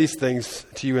I've said these things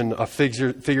to you in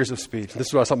figures of speech. And this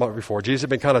is what I was talking about before. Jesus had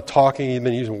been kind of talking. He'd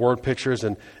been using word pictures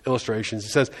and illustrations. He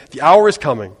says, the hour is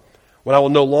coming when I will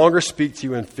no longer speak to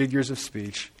you in figures of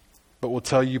speech, but will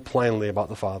tell you plainly about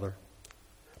the Father.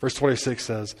 Verse 26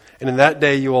 says, and in that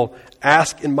day you will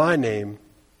ask in my name,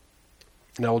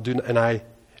 and I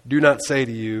do not say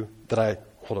to you that I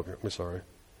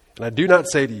do not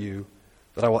say to you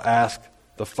that I will ask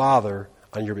the Father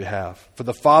on your behalf. For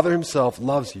the Father himself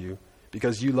loves you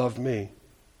because you loved me.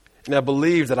 And I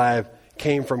believe that I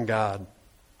came from God.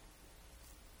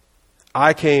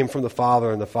 I came from the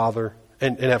Father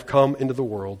and have come into the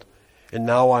world. And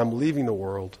now I'm leaving the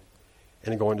world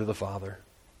and going to the Father.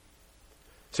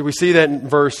 So we see that in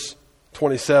verse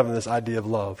 27, this idea of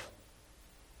love.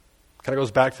 Kind of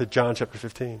goes back to John chapter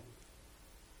 15.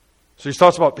 So he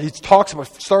starts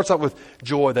out with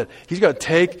joy, that he's going to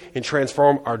take and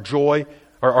transform our joy,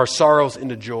 or our sorrows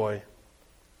into joy.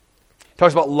 He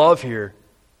talks about love here,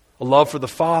 a love for the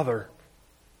Father.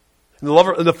 And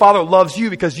the Father loves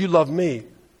you because you love me.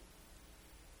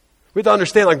 We have to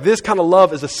understand, like, this kind of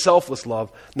love is a selfless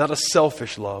love, not a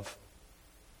selfish love.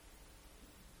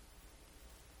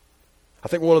 I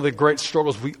think one of the great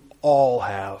struggles we all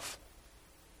have,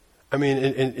 I mean,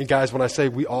 and guys, when I say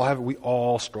we all have it, we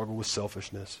all struggle with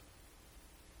selfishness.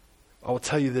 I will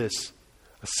tell you this,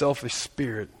 a selfish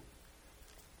spirit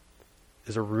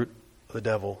is a root of the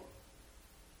devil.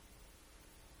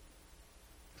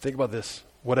 Think about this.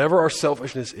 Whatever our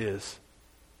selfishness is,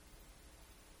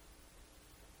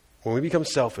 when we become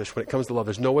selfish, when it comes to love,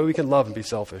 there's no way we can love and be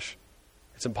selfish.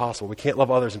 It's impossible. We can't love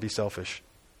others and be selfish.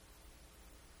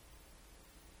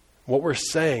 What we're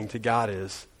saying to God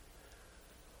is,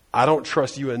 I don't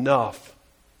trust you enough.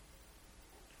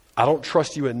 I don't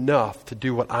trust you enough to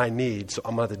do what I need, so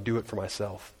I'm going to have to do it for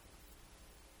myself.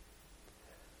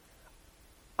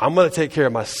 I'm going to take care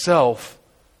of myself.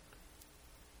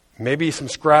 Maybe some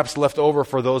scraps left over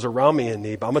for those around me in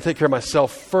need, but I'm going to take care of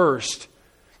myself first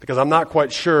because I'm not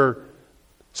quite sure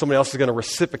somebody else is going to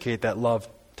reciprocate that love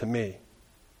to me.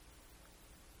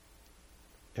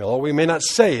 You know, we may not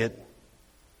say it,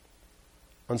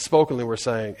 unspokenly we're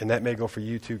saying, and that may go for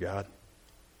you too, God.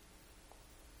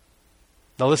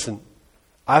 Now listen,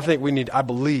 I know we need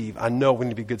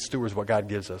to be good stewards of what God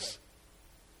gives us.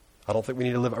 I don't think we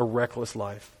need to live a reckless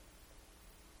life.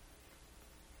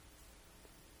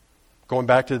 Going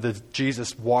back to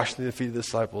Jesus washing the feet of the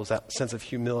disciples, that sense of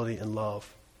humility and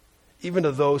love, even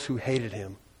to those who hated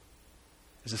him,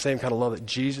 is the same kind of love that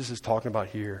Jesus is talking about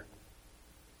here.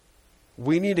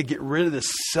 We need to get rid of this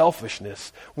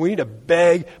selfishness. We need to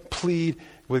beg, plead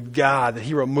with God that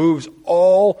he removes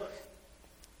all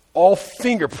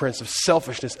fingerprints of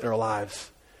selfishness in our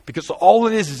lives. Because all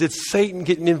it is it's Satan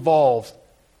getting involved.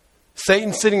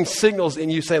 Satan sending signals in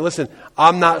you saying, listen,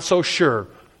 I'm not so sure.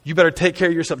 You better take care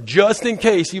of yourself. Just in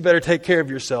case, you better take care of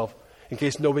yourself in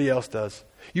case nobody else does.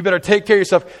 You better take care of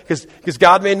yourself because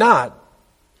God may not.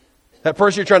 That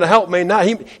person you're trying to help may not.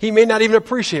 He may not even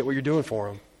appreciate what you're doing for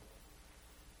him.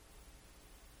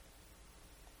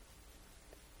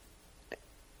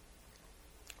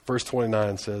 Verse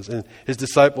 29 says, and his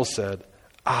disciples said,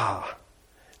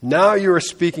 now you are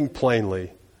speaking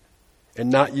plainly and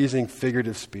not using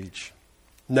figurative speech.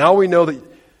 Now we know that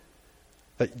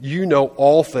you know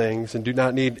all things and do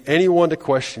not need anyone to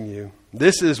question you.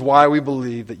 This is why we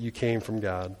believe that you came from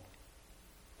God.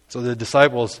 So the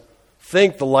disciples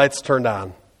think the lights turned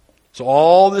on. So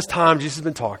all this time Jesus has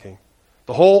been talking.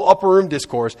 The whole upper room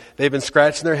discourse, they've been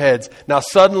scratching their heads. Now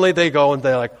suddenly they go and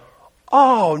they're like,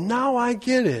 oh, now I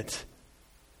get it.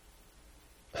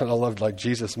 And I loved, like,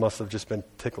 Jesus must have just been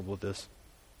tickled with this.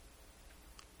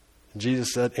 And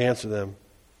Jesus said, answer them,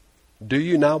 do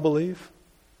you now believe?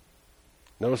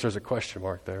 Notice there's a question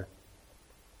mark there.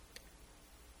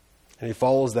 And he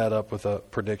follows that up with a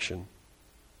prediction.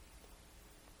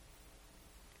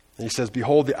 And he says,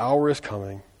 behold, the hour is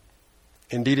coming.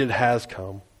 Indeed, it has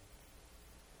come,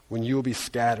 when you will be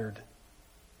scattered,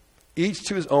 each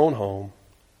to his own home,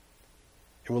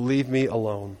 and will leave me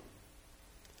alone.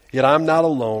 Yet I am not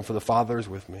alone, for the Father is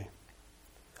with me.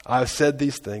 I have said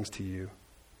these things to you,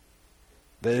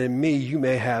 that in me you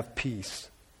may have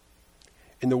peace.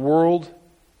 In the world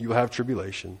you will have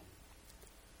tribulation,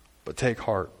 but take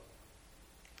heart.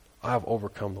 I have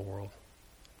overcome the world.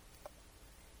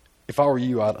 If I were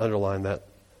you, I'd underline that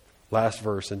last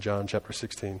verse in John chapter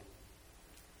 16.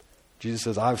 Jesus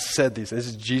says, I've said these. This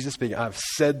is Jesus speaking. I've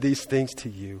said these things to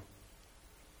you,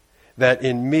 that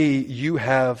in me you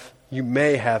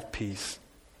may have peace.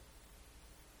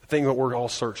 The thing that we're all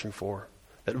searching for.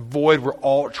 That void we're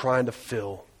all trying to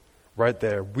fill. Right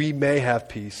there. We may have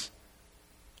peace.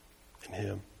 in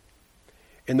him.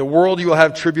 In the world you will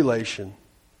have tribulation,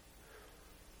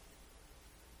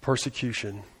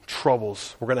 persecution,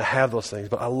 troubles. We're going to have those things,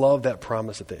 but I love that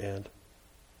promise at the end.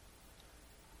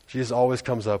 Jesus always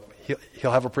comes up.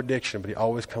 He'll have a prediction, but he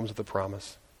always comes with a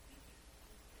promise.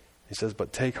 He says,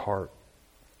 but take heart.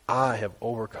 I have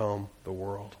overcome the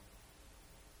world.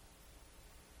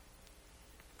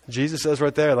 Jesus says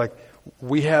right there, like,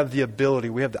 we have the ability,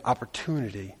 we have the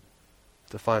opportunity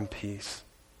to find peace.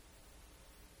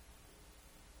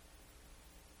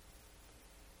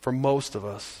 For most of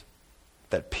us,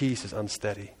 that peace is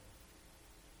unsteady.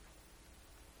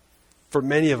 For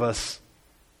many of us,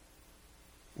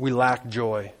 we lack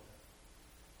joy.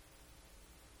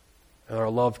 And our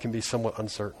love can be somewhat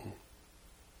uncertain.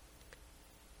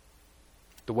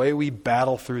 The way we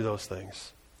battle through those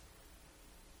things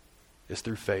is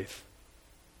through faith.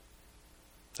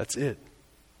 That's it.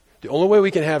 The only way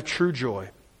we can have true joy,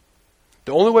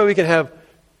 the only way we can have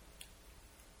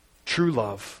true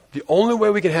love, the only way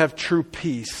we can have true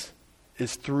peace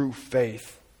is through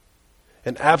faith.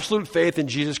 An absolute faith in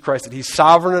Jesus Christ, that he's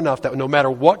sovereign enough that no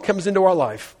matter what comes into our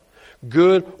life,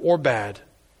 good or bad,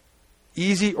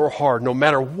 easy or hard, no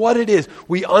matter what it is,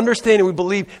 we understand and we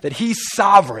believe that he's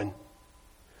sovereign,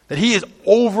 that he is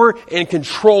over and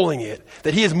controlling it,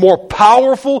 that he is more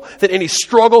powerful than any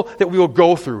struggle that we will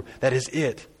go through. That is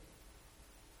it.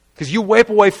 Because you wipe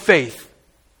away faith.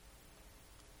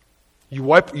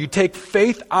 You take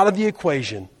faith out of the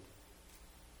equation.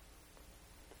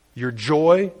 Your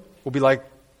joy will be like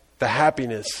the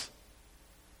happiness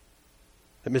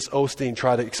that Miss Osteen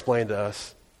tried to explain to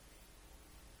us.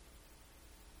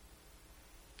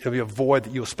 It'll be a void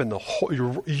that you'll spend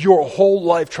your whole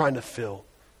life trying to fill.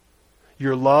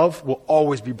 Your love will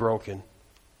always be broken.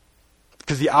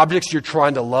 Because the objects you're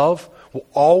trying to love will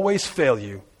always fail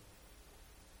you.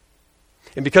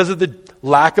 And because of the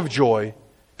lack of joy,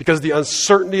 because of the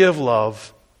uncertainty of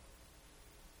love,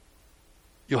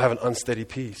 you'll have an unsteady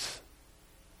peace.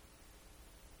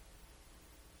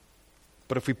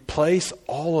 But if we place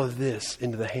all of this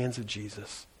into the hands of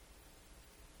Jesus,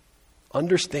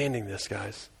 understanding this,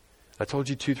 guys, I told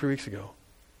you 2-3 weeks ago,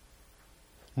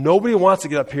 nobody wants to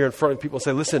get up here in front of people and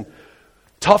say, listen,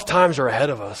 tough times are ahead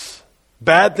of us.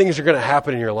 Bad things are going to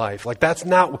happen in your life. Like, that's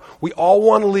not, we all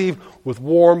want to leave with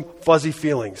warm, fuzzy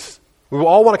feelings. We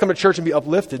all want to come to church and be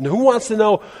uplifted. And who wants to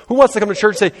come to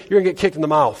church and say, you're going to get kicked in the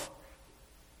mouth?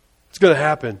 It's going to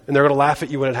happen. And they're going to laugh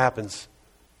at you when it happens.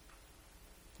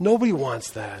 Nobody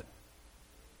wants that.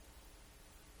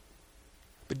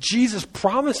 But Jesus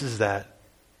promises that.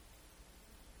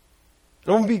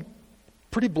 And I'm going to be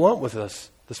pretty blunt with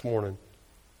us this morning.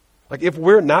 Like, if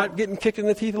we're not getting kicked in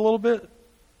the teeth a little bit,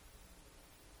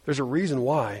 there's a reason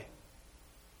why.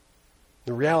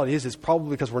 The reality is, it's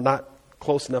probably because we're not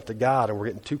close enough to God and we're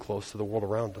getting too close to the world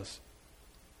around us.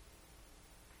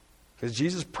 Because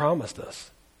Jesus promised us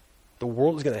the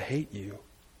world is going to hate you.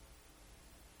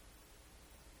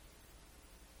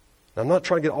 Now, I'm not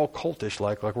trying to get all cultish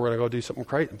like we're going to go do something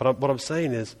crazy. But what I'm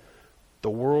saying is, the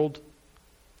world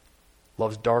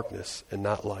loves darkness and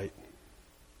not light.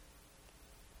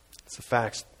 It's the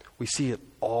facts. We see it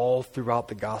all throughout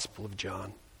the Gospel of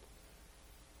John.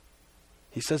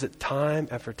 He says it time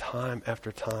after time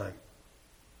after time.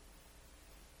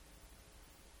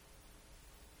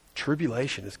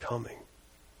 Tribulation is coming.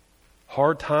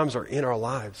 Hard times are in our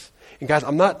lives. And guys,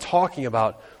 I'm not talking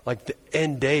about like the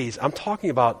end days. I'm talking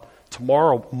about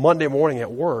tomorrow, Monday morning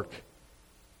at work.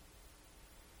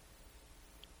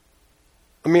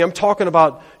 I mean, I'm talking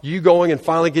about you going and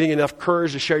finally getting enough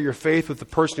courage to share your faith with the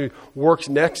person who works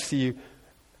next to you,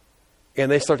 and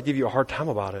they start to give you a hard time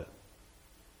about it.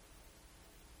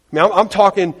 I mean, I'm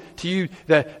talking to you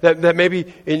that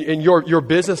maybe in your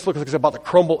business looks like it's about to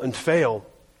crumble and fail.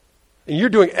 And you're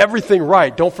doing everything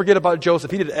right. Don't forget about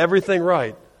Joseph. He did everything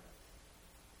right.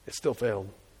 It still failed.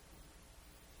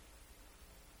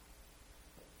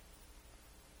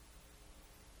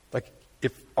 Like,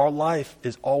 if our life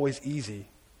is always easy,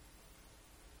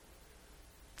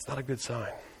 it's not a good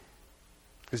sign.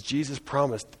 Because Jesus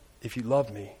promised, if you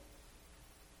love me,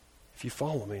 if you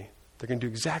follow me, they're going to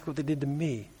do exactly what they did to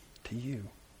me, to you.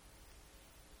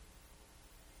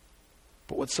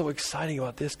 But what's so exciting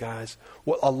about this, guys,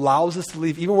 what allows us to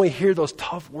leave, even when we hear those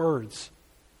tough words,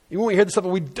 even when we hear the stuff that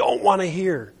we don't want to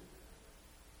hear,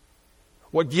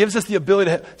 what gives us the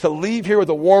ability to leave here with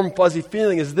a warm, fuzzy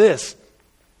feeling is this.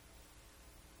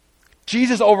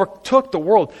 Jesus overtook the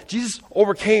world. Jesus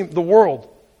overcame the world.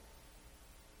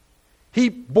 He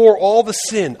bore all the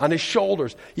sin on his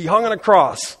shoulders. He hung on a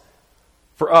cross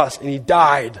for us, and he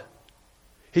died.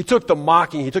 He took the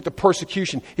mocking, he took the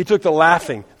persecution, he took the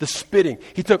laughing, the spitting.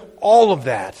 He took all of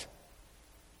that.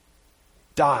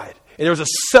 Died. And there was a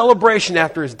celebration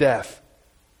after his death.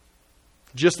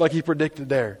 Just like he predicted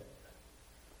there.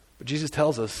 But Jesus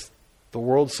tells us, the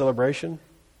world's celebration,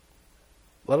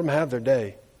 let them have their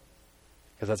day.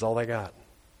 Because that's all they got.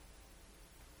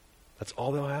 That's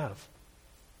all they'll have.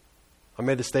 I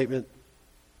made the statement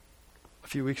a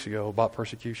few weeks ago about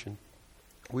persecution.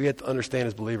 We have to understand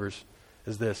as believers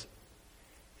is this.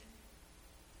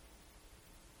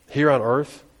 Here on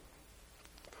earth,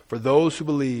 for those who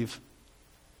believe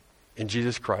in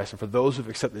Jesus Christ and for those who have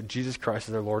accepted Jesus Christ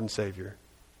as their Lord and Savior,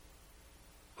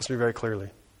 listen to me very clearly.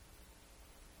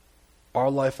 Our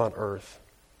life on earth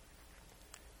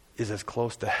is as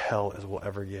close to hell as we'll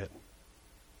ever get.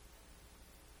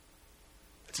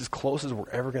 It's as close as we're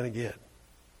ever going to get.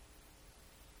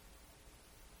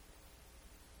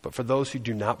 But for those who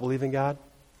do not believe in God,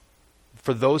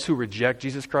 for those who reject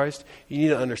Jesus Christ, you need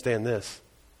to understand this.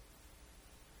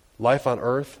 Life on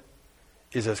earth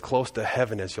is as close to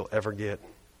heaven as you'll ever get.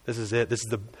 This is it.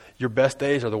 Your best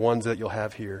days are the ones that you'll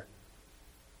have here.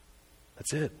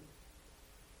 That's it.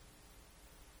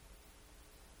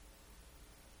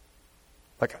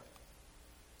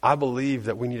 I believe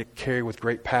that we need to carry with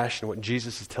great passion what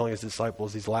Jesus is telling his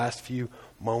disciples these last few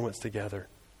moments together.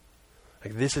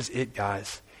 This is it,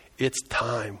 guys. It's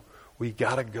time. We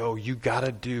got to go. You got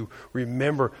to do.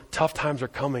 Remember, tough times are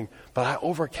coming, but I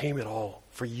overcame it all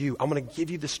for you. I'm going to give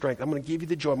you the strength. I'm going to give you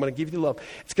the joy. I'm going to give you the love.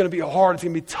 It's going to be hard. It's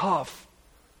going to be tough.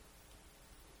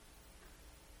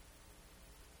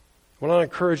 I want to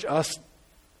encourage us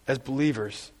as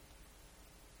believers,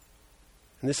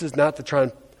 and this is not to try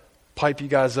and pipe you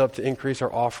guys up to increase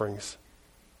our offerings,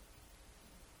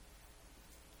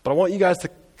 but I want you guys to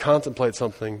contemplate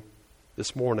something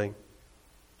this morning,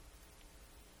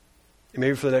 and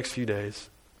maybe for the next few days.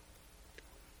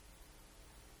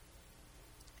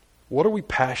 What are we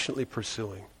passionately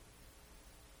pursuing?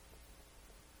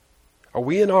 Are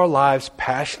we in our lives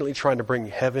passionately trying to bring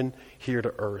heaven here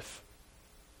to earth?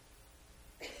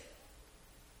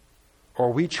 Or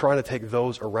are we trying to take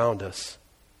those around us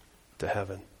to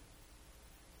heaven?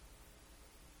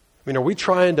 Are we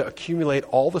trying to accumulate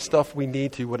all the stuff we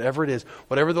need to, whatever it is,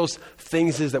 whatever those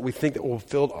things is that we think that will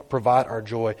provide our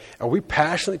joy? Are we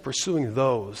passionately pursuing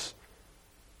those?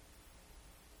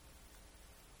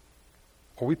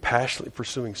 Are we passionately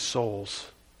pursuing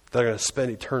souls that are going to spend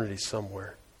eternity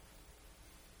somewhere?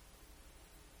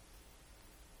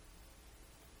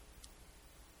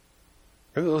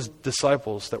 Remember those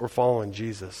disciples that were following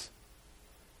Jesus?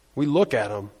 We look at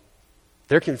them,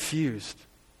 they're confused.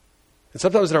 And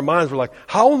sometimes in our minds we're like,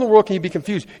 how in the world can you be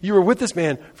confused? You were with this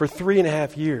man for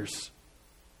 3.5 years.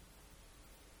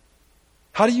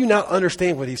 How do you not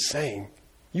understand what he's saying?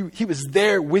 He was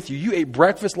there with you. You ate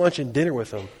breakfast, lunch, and dinner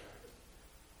with him.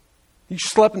 You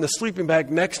slept in the sleeping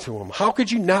bag next to him. How could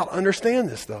you not understand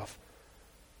this stuff?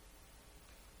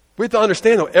 We have to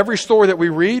understand, though, every story that we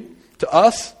read, to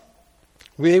us,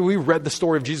 we read the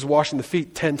story of Jesus washing the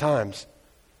feet 10 times.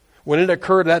 When it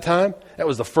occurred that time, that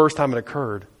was the first time it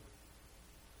occurred.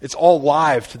 It's all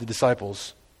live to the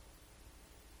disciples.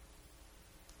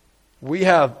 We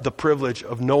have the privilege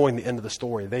of knowing the end of the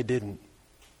story. They didn't.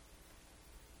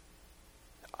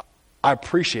 I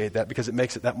appreciate that because it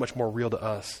makes it that much more real to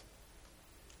us.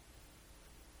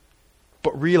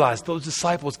 But realize those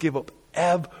disciples give up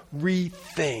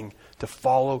everything to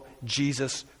follow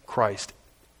Jesus Christ.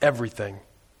 Everything.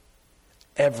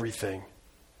 Everything.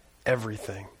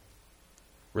 Everything.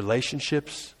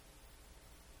 Relationships,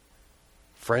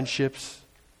 friendships,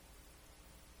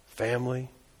 family,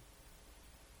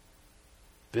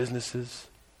 businesses,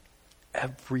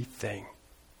 everything.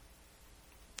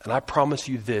 And I promise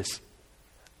you this,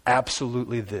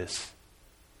 absolutely this.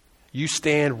 You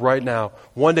stand right now,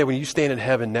 one day when you stand in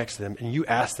heaven next to them and you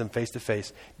ask them face to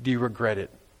face, do you regret it?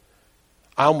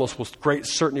 I almost with great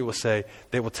certainty will say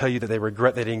they will tell you that they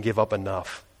regret they didn't give up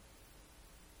enough.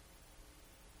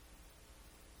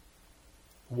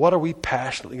 What are we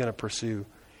passionately going to pursue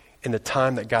in the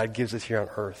time that God gives us here on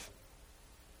earth?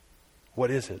 What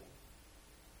is it?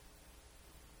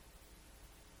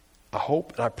 I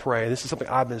hope and I pray, and this is something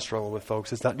I've been struggling with,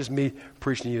 folks. It's not just me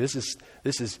preaching to you.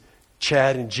 This is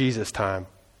Chad and Jesus time.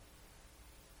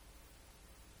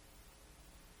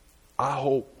 I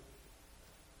hope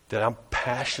that I'm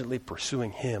passionately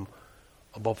pursuing Him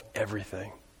above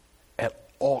everything at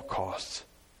all costs.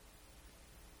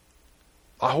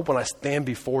 I hope when I stand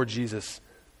before Jesus,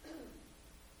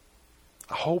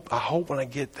 I hope when I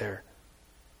get there,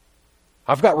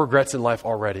 I've got regrets in life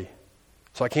already.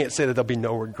 So I can't say that there'll be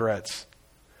no regrets.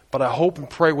 But I hope and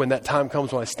pray when that time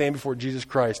comes, when I stand before Jesus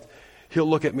Christ, he'll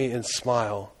look at me and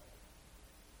smile.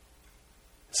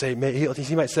 He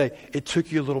might say, it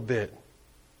took you a little bit,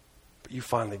 but you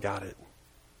finally got it.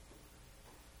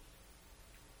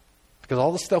 Because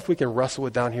all the stuff we can wrestle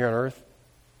with down here on earth,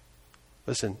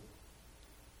 listen,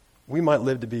 we might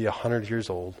live to be 100 years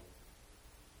old.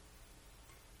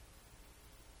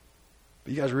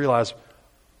 But you guys realize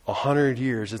 100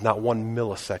 years is not 1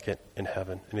 millisecond in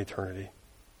heaven, in eternity.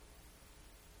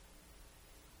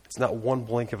 It's not one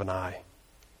blink of an eye.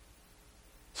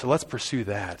 So let's pursue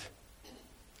that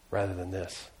rather than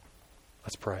this.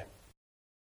 Let's pray.